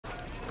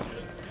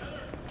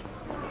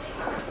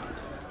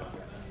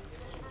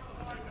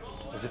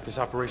As if this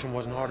operation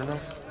wasn't hard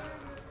enough.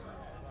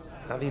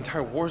 Now the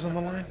entire war's on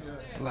the line?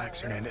 Relax,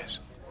 Hernandez.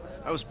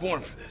 I was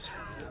born for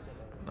this.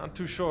 Not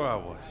too sure I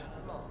was.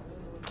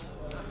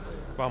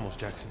 Vamos,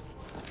 Jackson.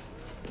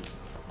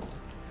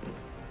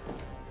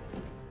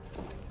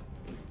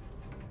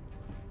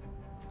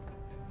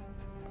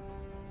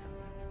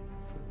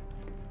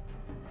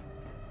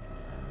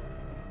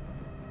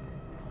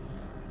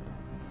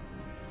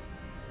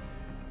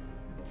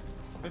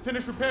 They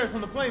finished repairs on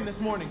the plane this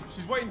morning.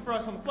 She's waiting for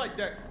us on the flight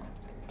deck.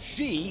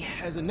 She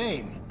has a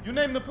name. You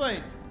named the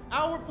plane.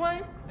 Our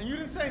plane? And you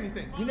didn't say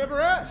anything. You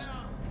never asked.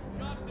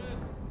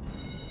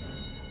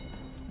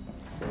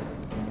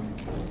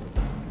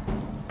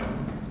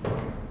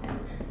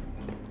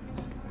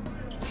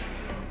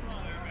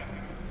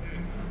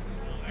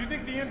 You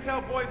think the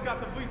intel boys got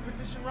the fleet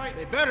position right?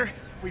 They better.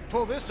 If we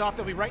pull this off,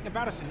 they'll be writing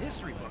about us in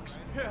history books.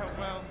 Yeah,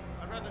 well,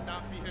 I'd rather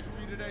not be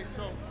history today,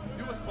 so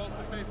do us both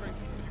a favor and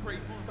keep the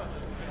crazy stunts.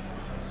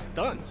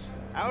 Stunts?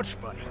 Ouch,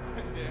 buddy.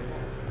 Yeah.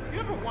 You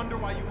ever wonder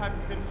why you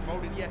haven't been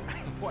promoted yet?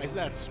 Why is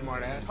that,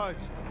 smartass?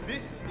 Because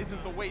this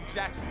isn't the Wade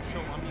Jackson show,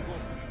 amigo.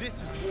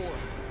 This is war.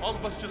 All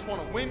of us just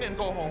want to win and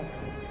go home.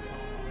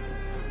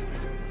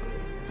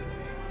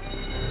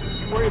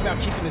 You worry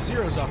about keeping the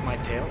zeros off my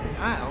tail, and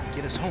I'll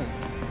get us home.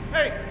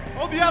 Hey,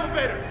 hold the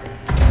elevator!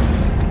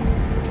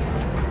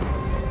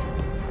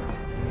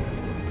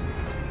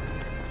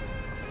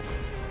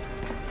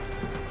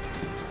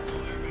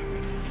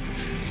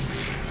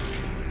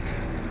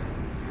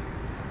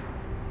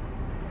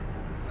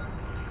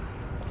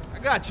 I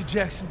got you,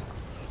 Jackson.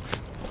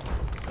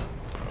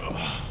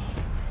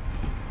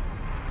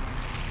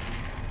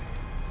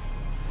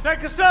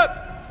 Take us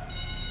up!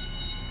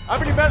 How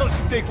many medals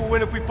you think we'll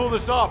win if we pull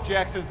this off,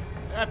 Jackson?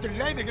 After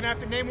today, they're gonna have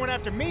to name one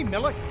after me,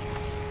 Miller.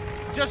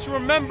 Just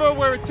remember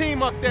we're a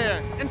team up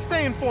there. And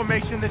stay in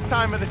formation this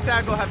time or the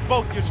SAG will have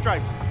both your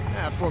stripes.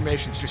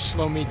 Formations just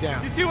slow me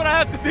down. You see what I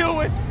have to deal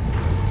with?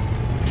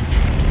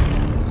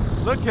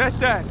 Look at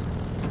that.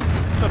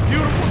 It's a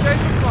beautiful day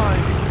for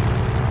flying.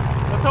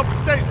 Let's hope it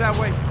stays that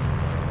way.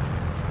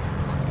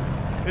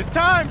 It's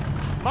time.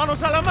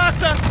 Manos a la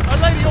masa. Our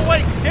lady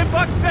awaits. 10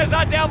 bucks says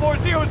I down more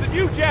zeros than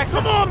you, Jackson.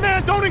 Come on,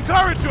 man. Don't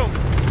encourage him.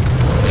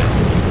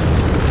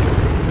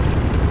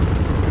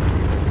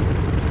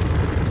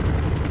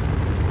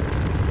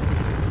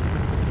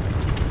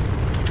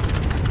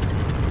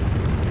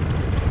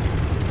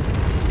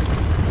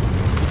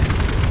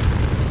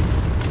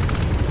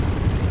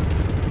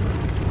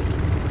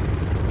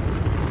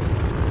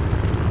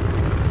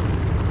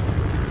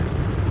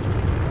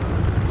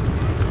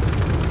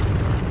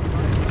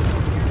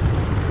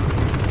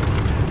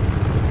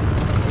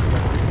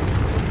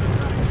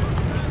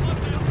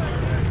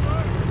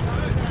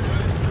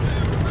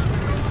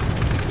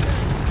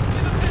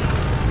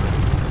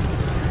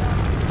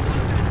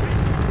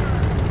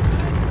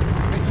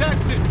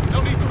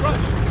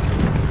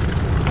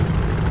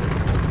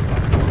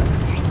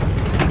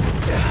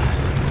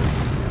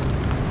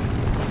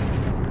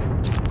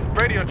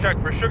 Radio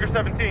check for Sugar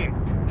 17.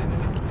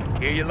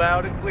 Hear you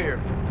loud and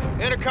clear.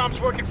 Intercom's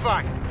working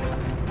fine.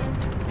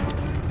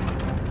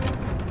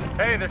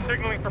 Hey, they're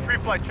signaling for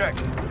pre-flight check.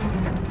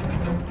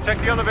 Check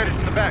the elevators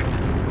in the back.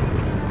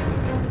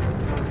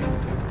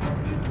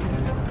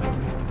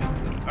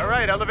 All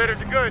right, elevators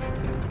are good.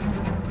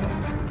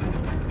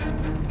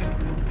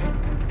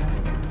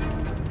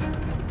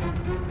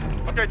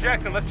 Okay,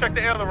 Jackson, let's check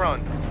the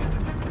ailerons.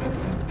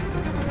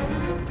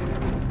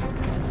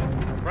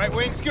 Right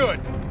wing's good.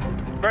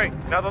 Great,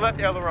 now the left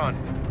aileron.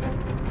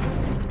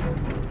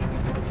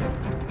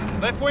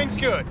 Left wing's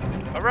good.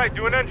 All right,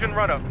 do an engine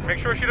run-up. Make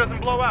sure she doesn't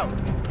blow out.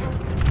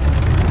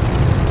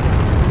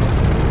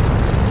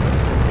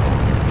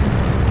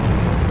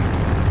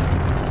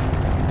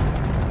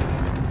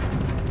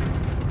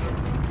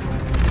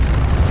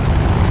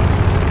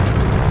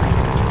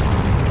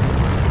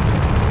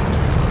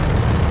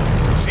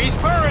 She's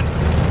purring.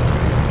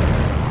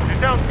 She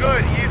sounds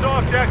good. Ease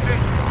off, Jackson.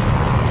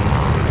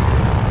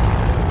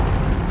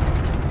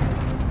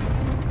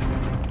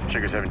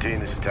 Sugar 17,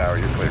 this is Tower.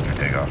 You're cleared for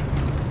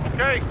takeoff.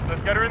 Okay,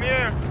 let's get her in the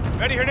air.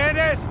 Ready,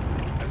 Hernandez?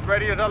 As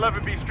ready as I'll ever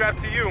be, strapped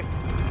to you.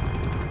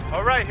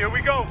 All right, here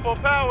we go, full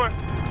power.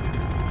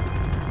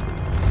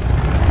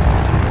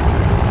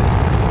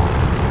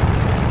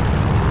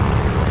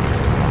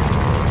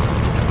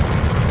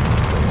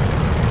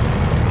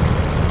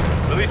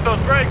 Release those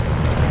brakes.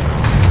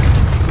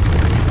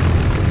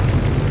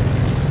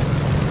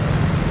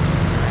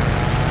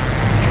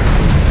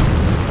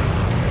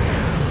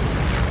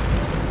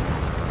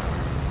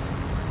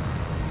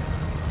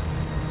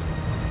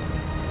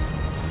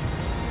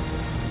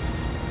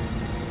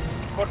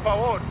 Por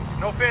favor,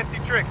 no fancy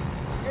tricks.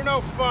 You're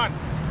no fun.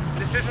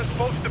 This isn't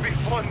supposed to be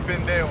fun,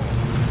 Vendeo.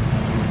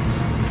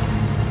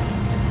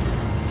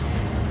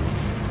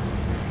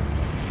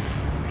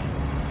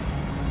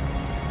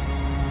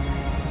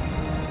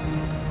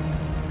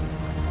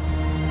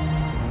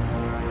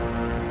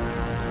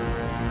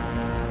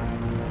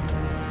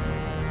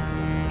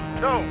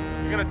 So,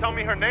 you gonna tell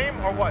me her name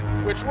or what?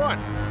 Which one?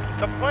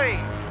 The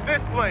plane.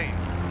 This plane.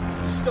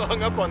 Still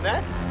hung up on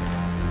that?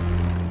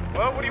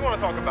 Well, what do you want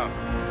to talk about?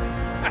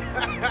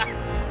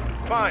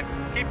 Fine,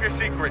 keep your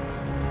secrets.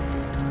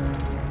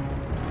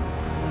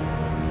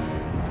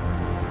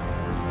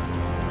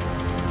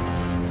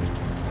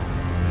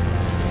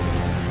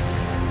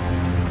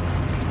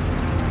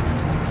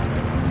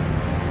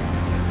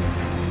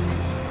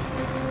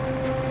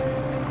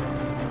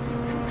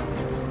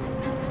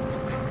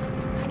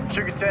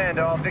 Sugar 10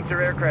 to all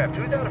Victor aircraft.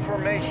 Who's out of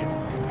formation?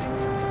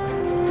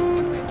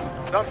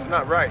 Something's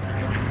not right.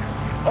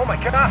 Oh my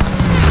god!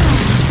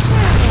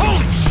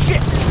 Holy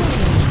shit!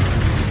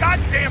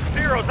 Goddamn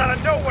Zeros out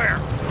of nowhere!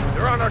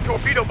 They're on our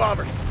torpedo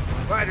bombers.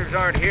 Fighters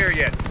aren't here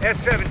yet.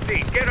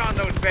 S-17, get on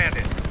those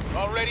bandits.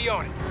 Already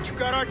on it. You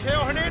got our tail,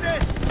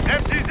 Hernandez?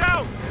 MG's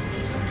out!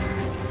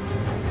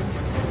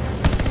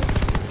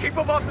 Keep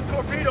them off the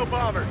torpedo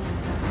bombers.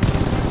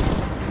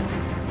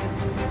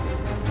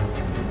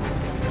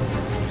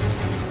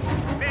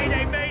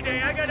 Mayday,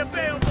 mayday, I got a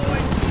bail,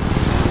 boys.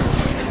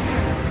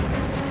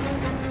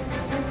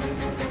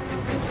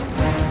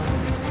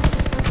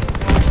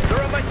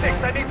 They're on my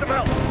six, I need some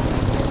help.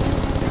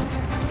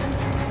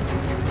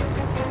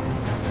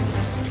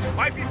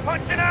 Might be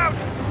punching out.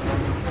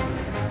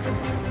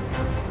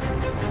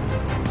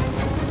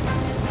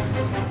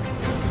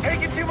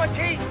 Taking too much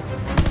heat.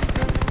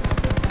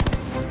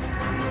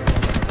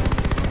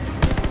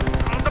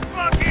 On the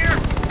block here.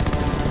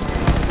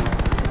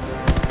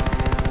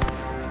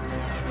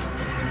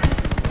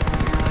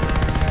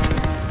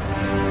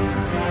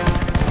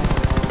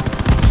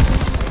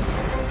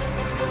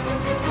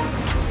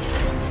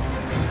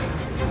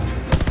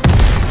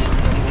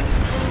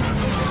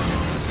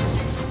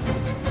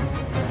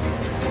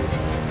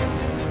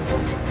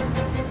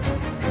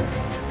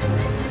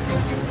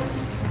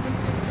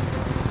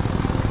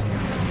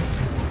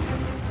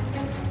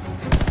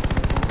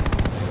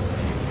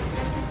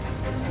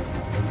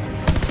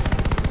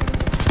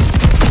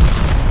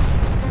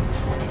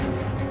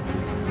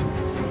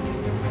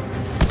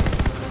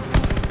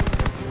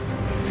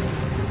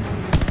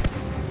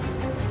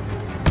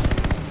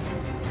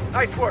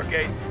 Nice work,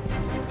 Ace.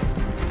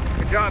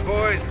 Good job,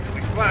 boys.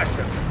 We splashed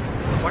them.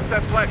 Watch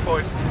that flag,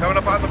 boys. Coming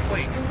up on the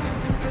fleet.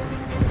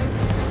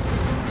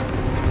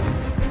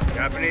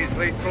 Japanese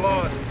fleet for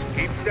loss.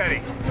 Keep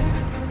steady.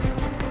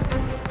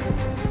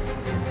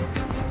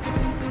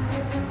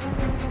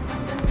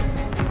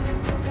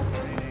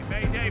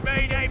 Mayday,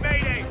 mayday,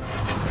 mayday!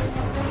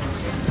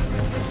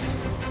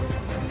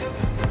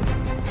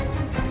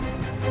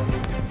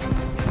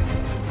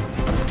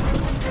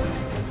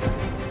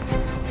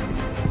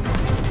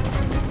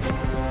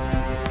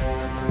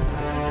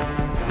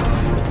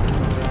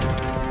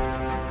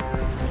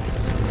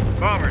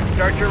 Bombers,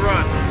 start your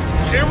run.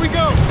 Here we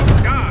go.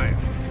 Dive.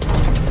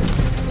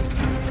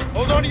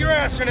 Hold on to your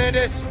ass,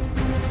 Hernandez.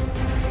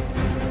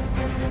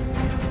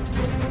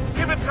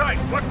 Give it tight.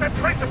 Watch that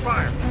tracer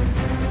fire.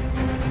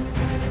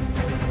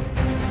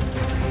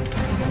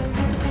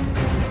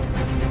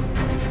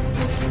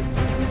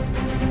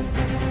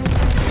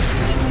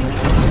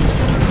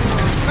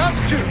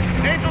 Altitude.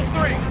 Angel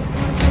 3.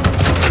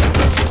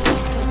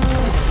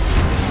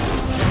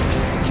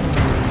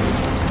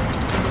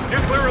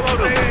 Steer clear of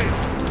those AAs.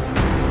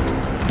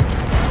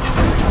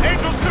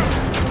 Angel 2.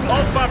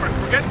 All bombers,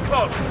 we're getting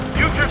close.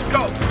 Use your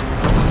scopes.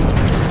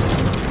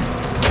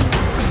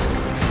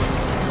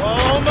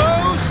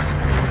 Almost.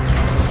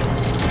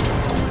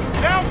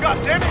 Now,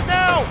 goddammit,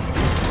 now!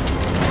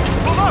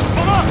 Pull up,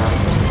 pull up!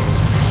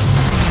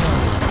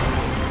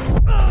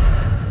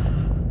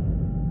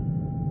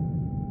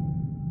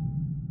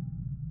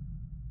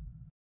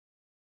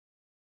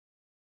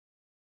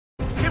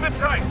 Give it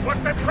tight.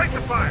 Watch that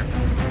tracer fire.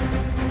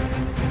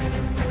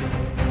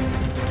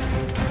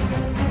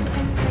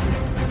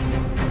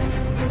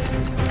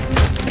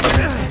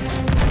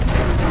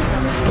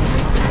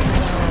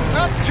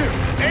 Altitude.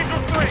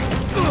 Angel 3.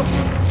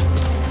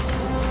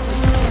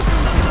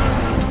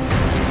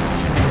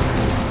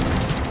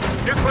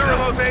 Steer clear of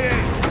those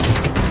AAs.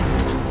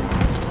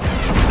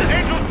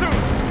 Angel 2.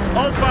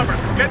 All bombers,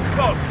 we're getting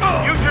close.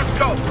 Use your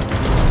scopes.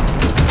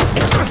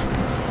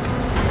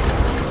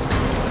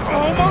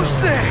 Almost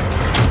there.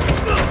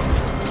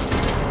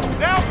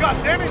 Now,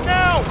 goddammit,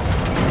 now!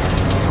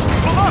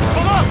 Pull up,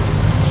 pull up!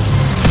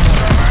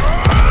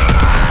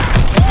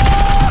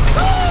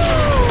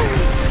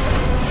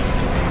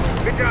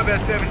 Good job,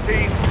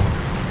 S-17.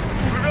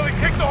 We really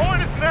kicked the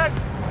hornet's nest!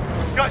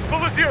 Guys,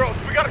 full of zeros.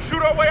 We gotta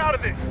shoot our way out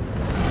of this.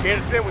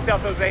 Can't us in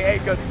without those AA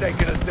guns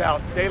taking us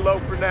out. Stay low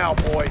for now,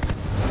 boys.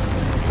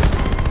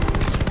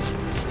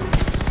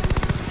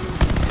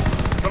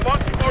 We're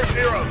launching more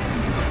zeros.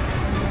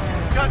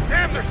 God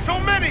damn, there's so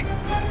many!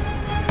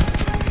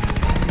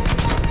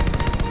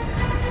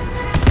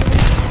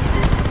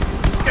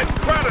 It's getting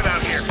crowded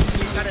out here.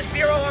 Got a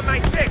 0 on my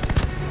 6.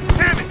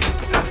 Damn it!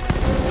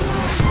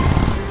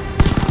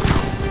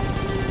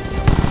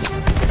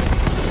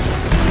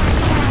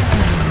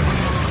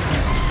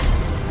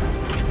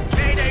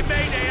 Mayday,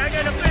 mayday, I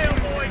got a bail,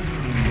 boys.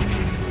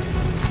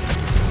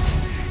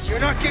 You're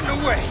not getting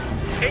away.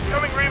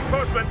 Incoming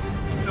reinforcements.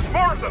 Just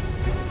more of them!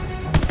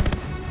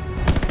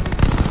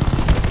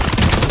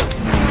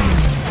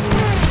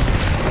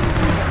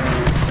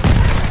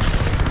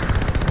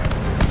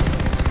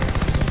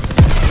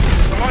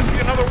 We're launching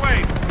another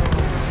wave.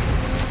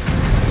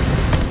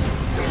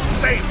 It's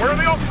insane. Where are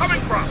they all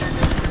coming from?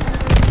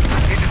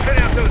 Need to thin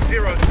out those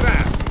zeros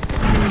fast.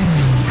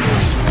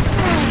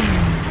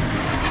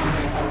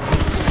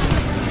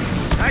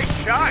 Nice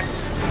shot.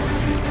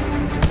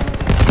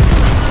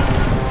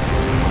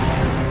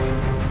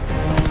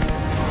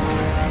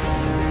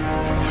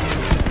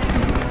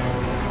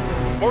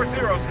 More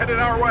zeros headed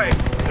our way.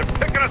 They're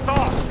picking us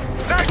off.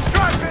 Nice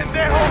shot,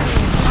 Pendejo!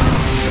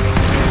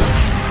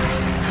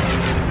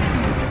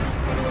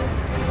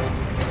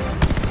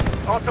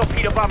 All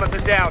torpedo bombers are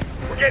down.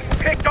 We're getting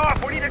picked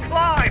off. We need to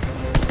climb.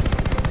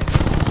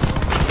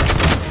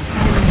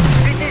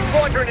 CT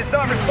squadron is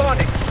not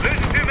responding.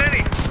 Losing too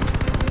many.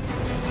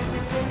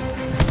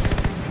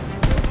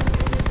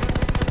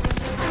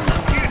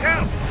 Use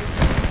help.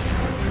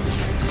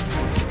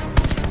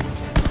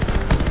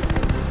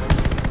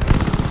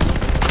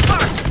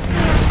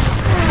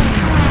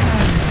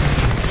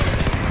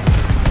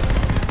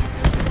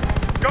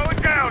 Going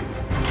down.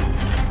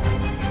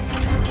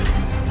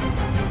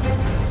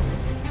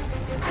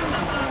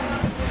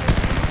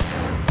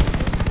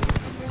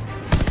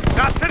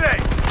 Not today.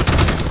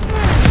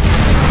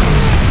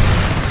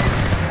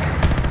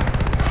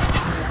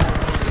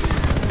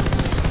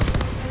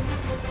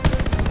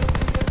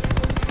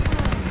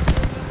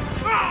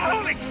 Oh,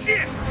 holy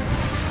shit!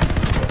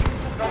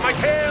 It's on my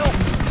tail.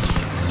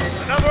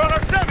 Another on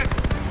our 7.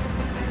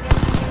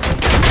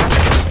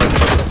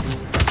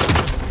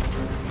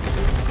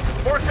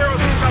 More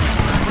zeros coming.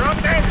 We're up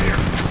dead here.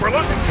 We're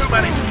losing too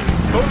many.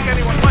 Don't see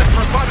anyone left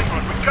for a bombing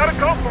run. We've got to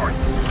go for it.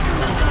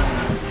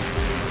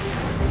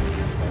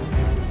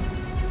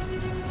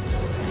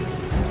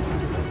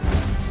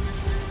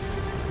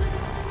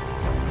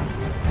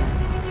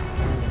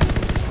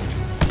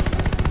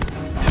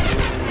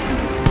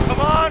 Come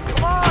on,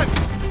 come on!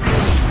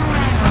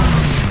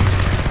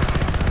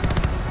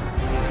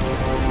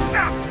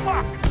 Ah,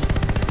 fuck!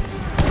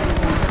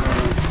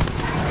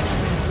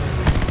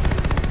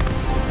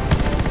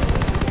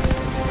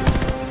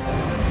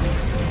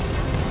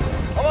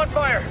 I'm on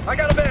fire. I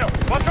got a bail.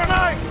 What's our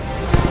 9?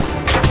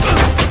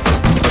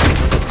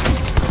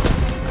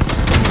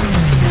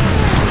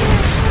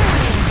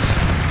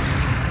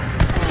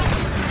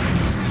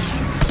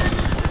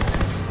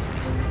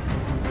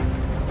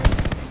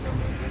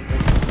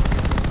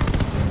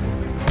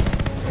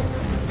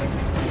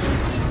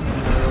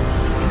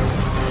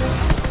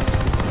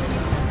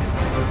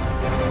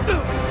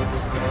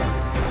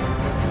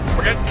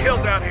 We're getting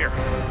killed down here.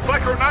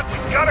 Like or not, we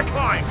gotta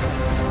climb.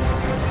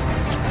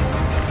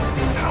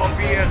 All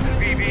BS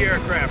and BV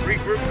aircraft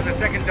regroup for the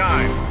second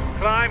time.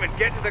 Climb and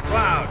get to the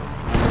clouds.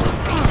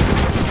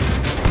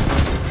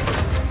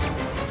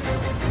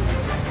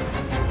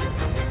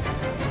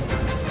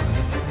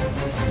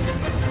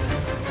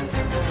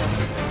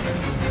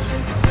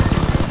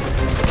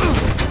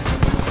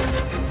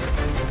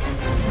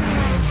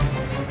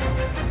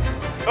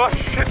 Oh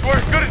shit, we're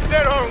as good as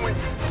dead, aren't we?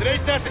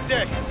 Today's not the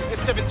day.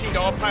 S-17 to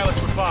all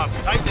pilots with bombs.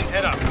 Tighten and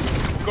head up.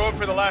 We're going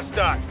for the last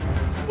dive.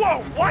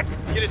 Whoa, what?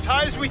 Get as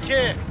high as we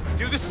can.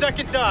 Do the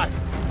second dive.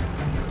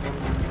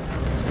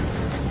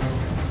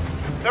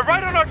 They're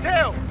right on our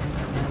tail!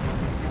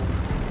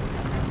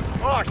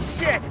 Oh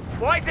shit!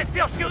 Why is it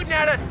still shooting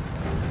at us?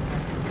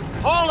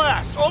 Haul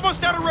ass!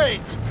 Almost out of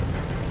range!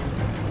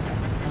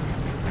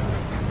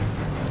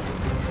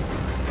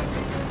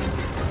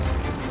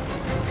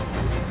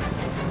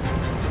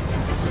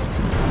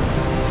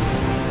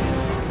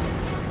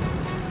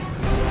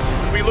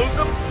 Did we lose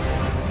them?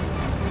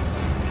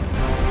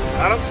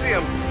 I don't see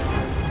them.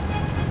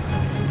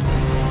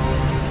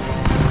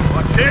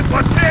 Watch it,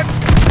 watch it!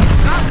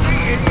 Not me,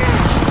 idiot!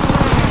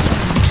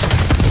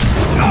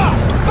 Oh,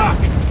 fuck!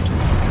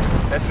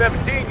 That's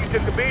 17, you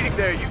took a beating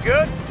there. You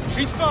good?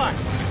 She's fine.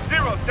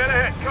 Zero's dead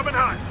ahead, coming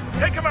hot.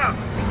 Take him out.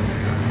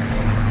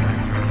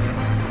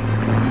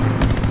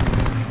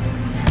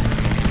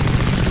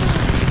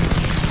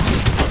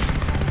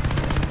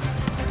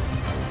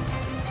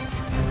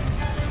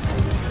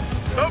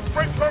 Don't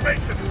break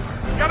formation.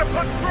 Gotta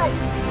punch through.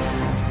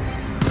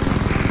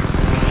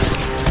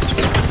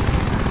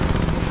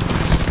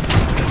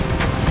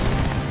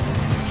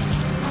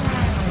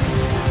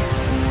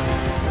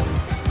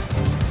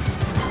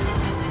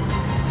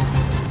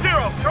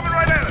 Zero, coming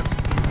right at us.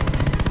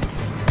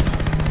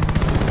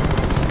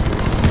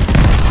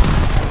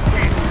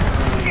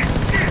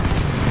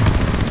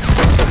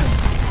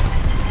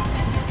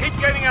 Keep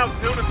getting out,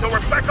 dude, until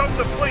we're back on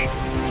the fleet.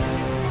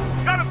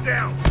 Got him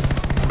down.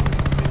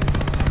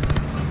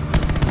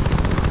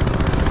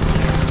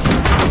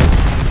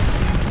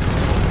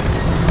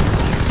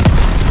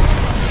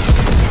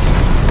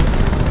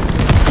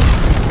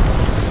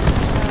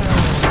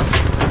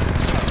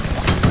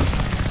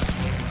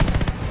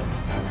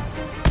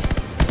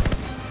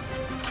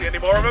 See any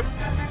more of him?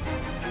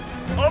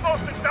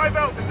 Almost at dive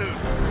altitude.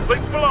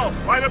 Fleet's below.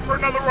 Line up for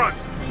another run.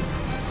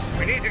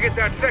 We need to get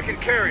that second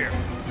carrier.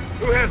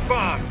 Who has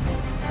bombs?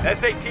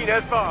 S-18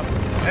 has bombs.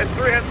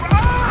 S-3 has...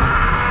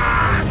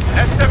 Ah!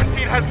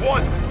 S-17 has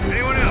one.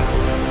 Anyone else?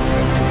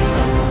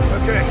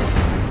 Okay.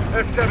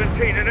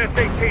 S-17 and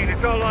S-18,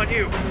 it's all on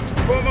you.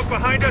 Form up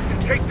behind us and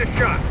take the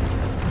shot.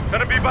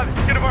 Gonna be by the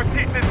skin of our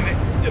teeth, isn't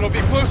it? It'll be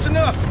close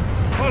enough.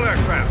 All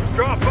aircrafts,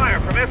 draw fire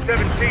from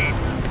S-17.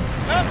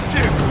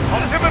 Altitude.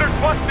 Altimeter's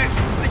busted.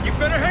 Think you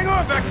better hang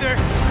on back there.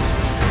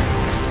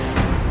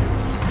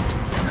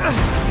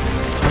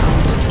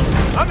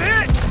 I'm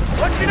hit!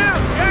 Watch it out!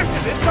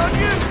 Jackson, it's on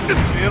you!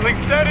 Feeling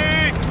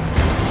steady!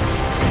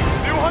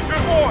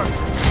 200 more!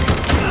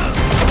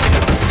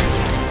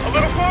 A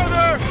little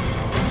farther!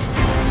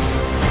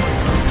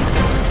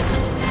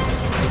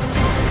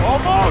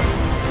 Almost!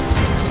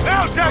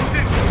 Now,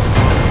 Jackson!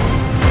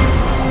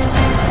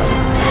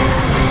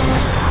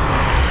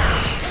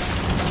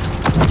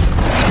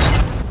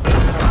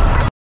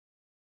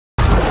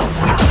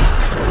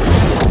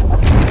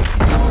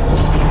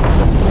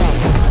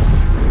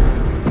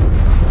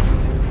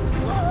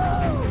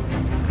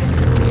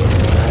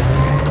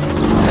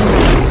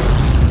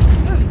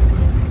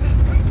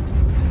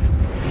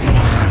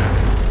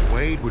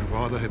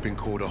 Have been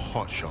called a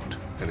hotshot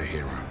than a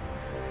hero.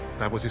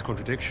 That was his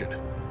contradiction.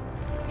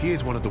 He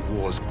is one of the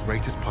war's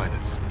greatest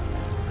pilots,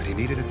 but he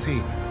needed a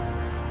team.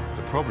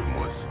 The problem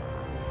was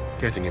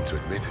getting him to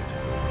admit it.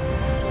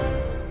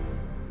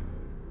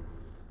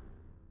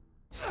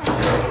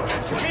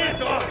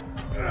 Hands off!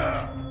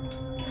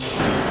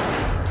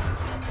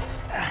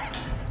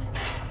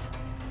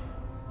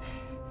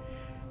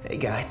 Hey,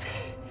 guys.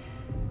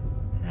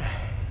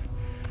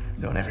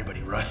 Don't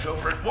everybody rush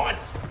over at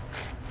once.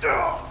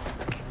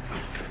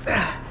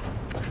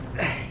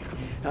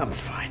 I'm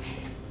fine.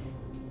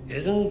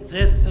 Isn't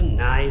this a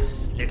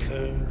nice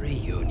little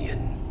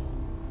reunion?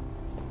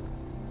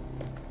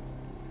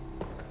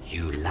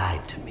 You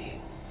lied to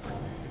me.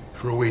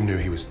 For all we knew,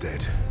 he was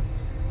dead.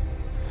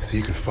 So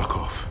you can fuck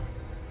off.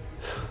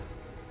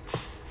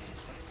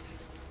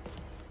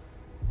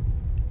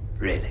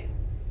 Really?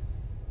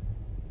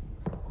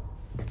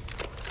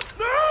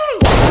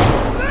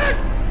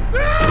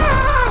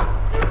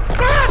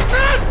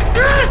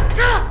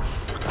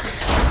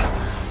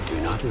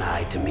 Do not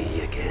lie to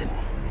me again.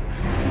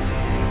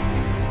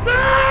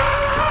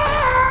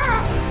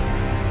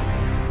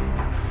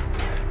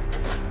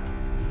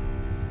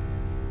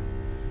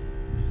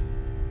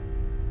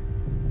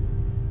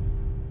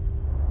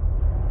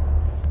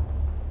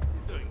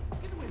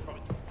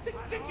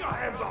 Take your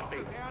hands off me!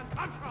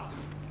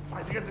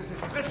 Weisiger, this is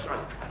treachery!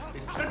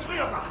 It's treachery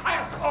of the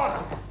highest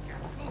order!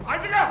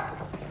 Weisiger!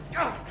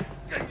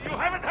 You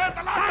haven't heard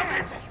the last of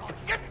this!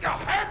 Get your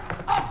hands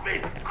off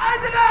me!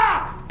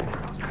 Weisiger!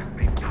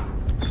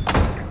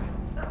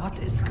 What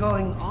is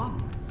going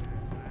on?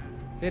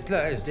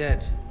 Hitler is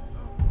dead.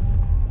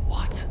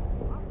 What?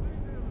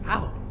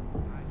 How?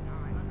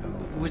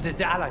 Was it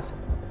the Allies?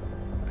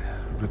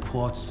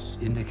 Reports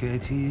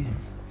indicate he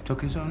took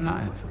his own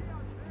life.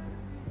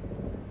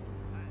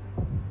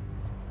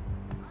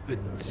 But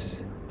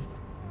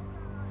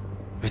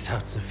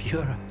without the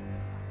Führer,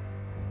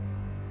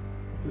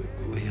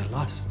 we are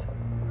lost.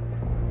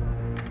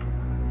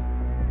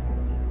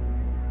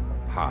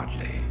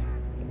 Hardly.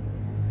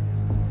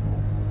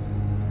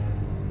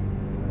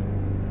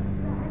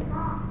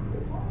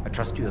 I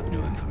trust you have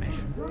new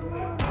information.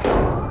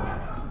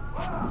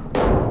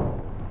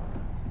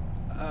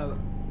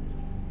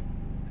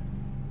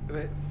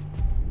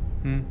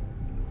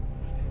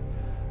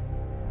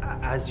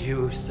 As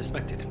you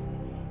suspected,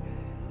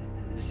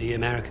 the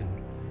American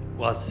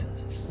was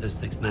the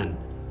sixth man.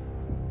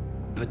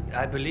 But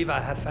I believe I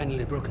have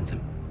finally broken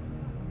them.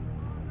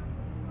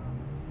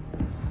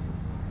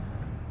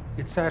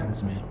 It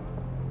saddens me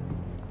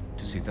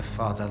to see the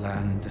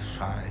fatherland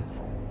defiled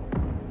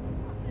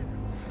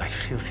by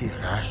filthy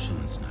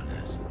Russians, no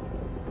less.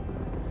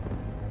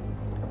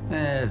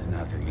 There's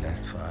nothing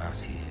left for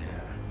us here.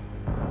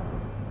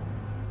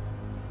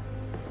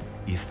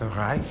 If the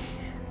Reich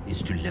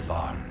is to live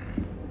on,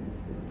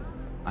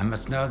 I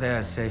must know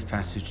there's safe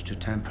passage to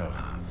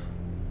Tempelhof.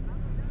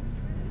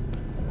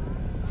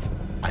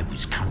 I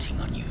was counting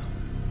on you,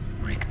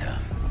 Richter.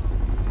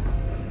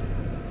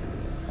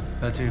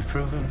 But you've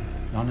proven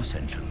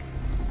non-essential.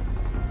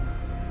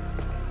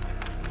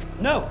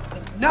 No,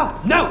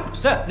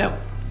 sir, no.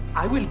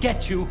 I will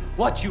get you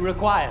what you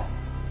require.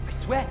 I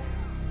swear.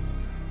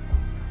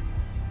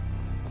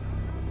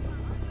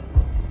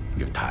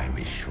 Your time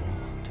is short.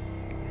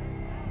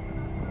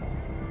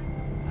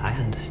 I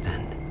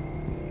understand.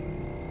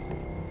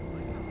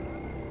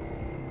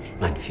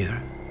 Mein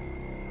Führer.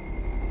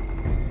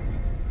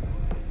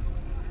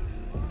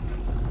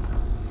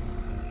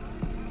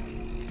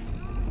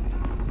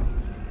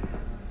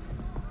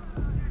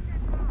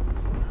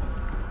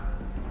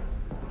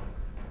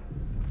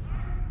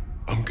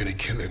 I'm gonna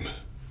kill him.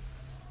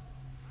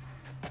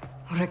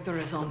 Richter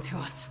is on to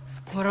us.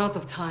 We're out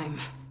of time.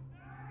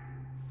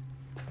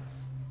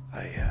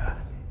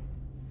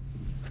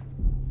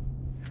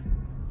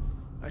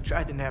 I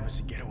tried to nab us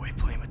a getaway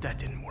plane, but that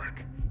didn't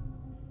work.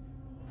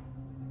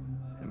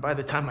 And by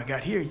the time I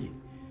got here,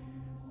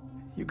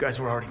 you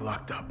guys were already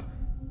locked up.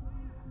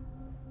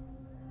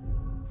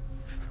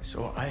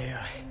 So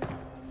I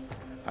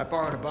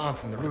borrowed a bomb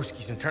from the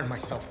Ruskies and turned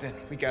myself in.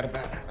 We got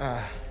about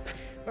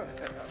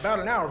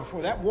an hour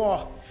before that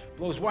wall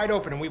blows wide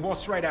open and we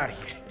waltz right out of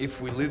here.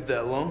 If we live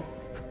that long?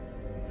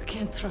 I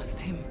can't trust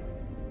him.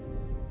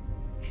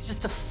 He's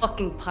just a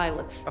fucking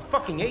pilot. A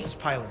fucking ace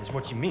pilot is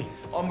what you mean.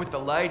 I'm with the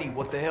lady.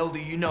 What the hell do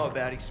you know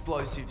about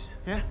explosives?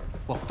 Yeah?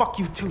 Well, fuck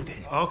you too,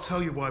 then. I'll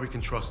tell you why we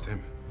can trust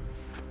him.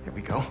 Here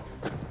we go.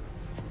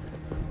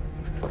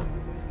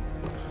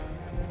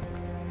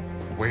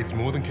 Wade's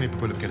more than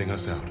capable of getting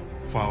us out.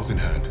 Files in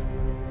hand.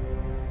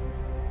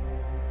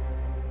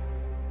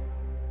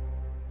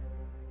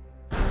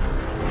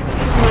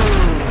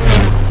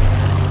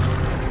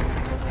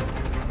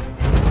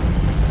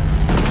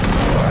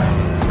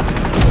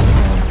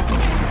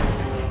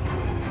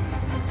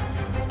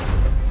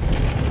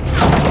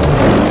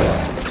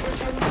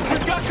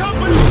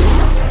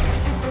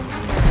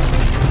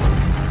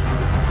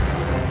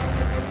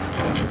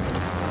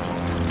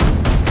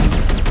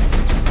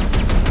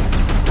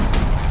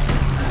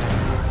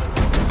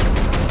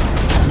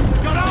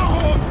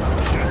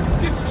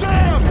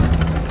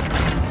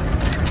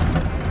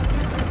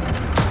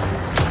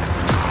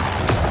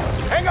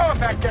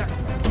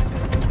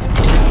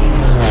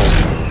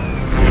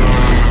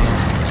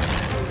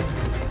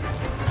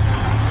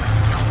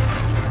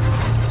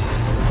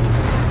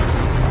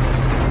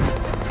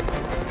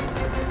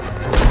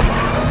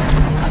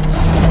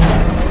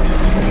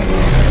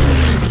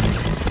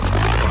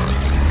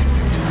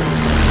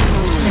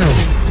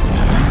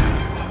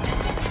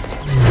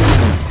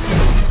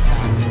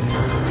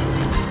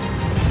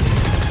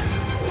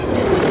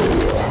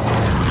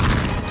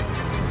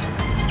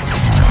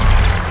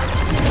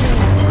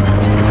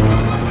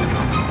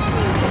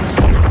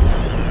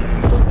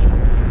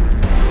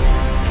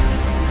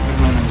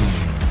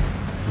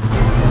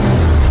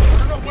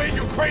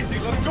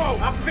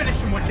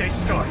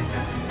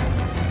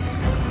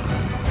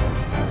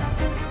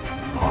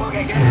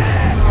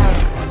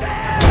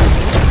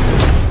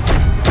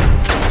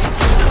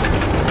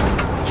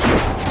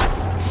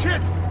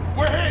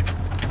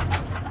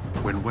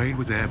 When Wade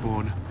was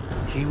airborne,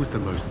 he was the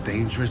most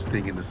dangerous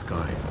thing in the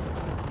skies.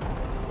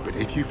 But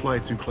if you fly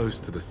too close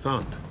to the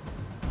sun,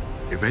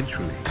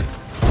 eventually,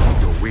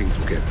 your wings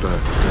will get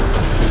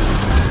burnt.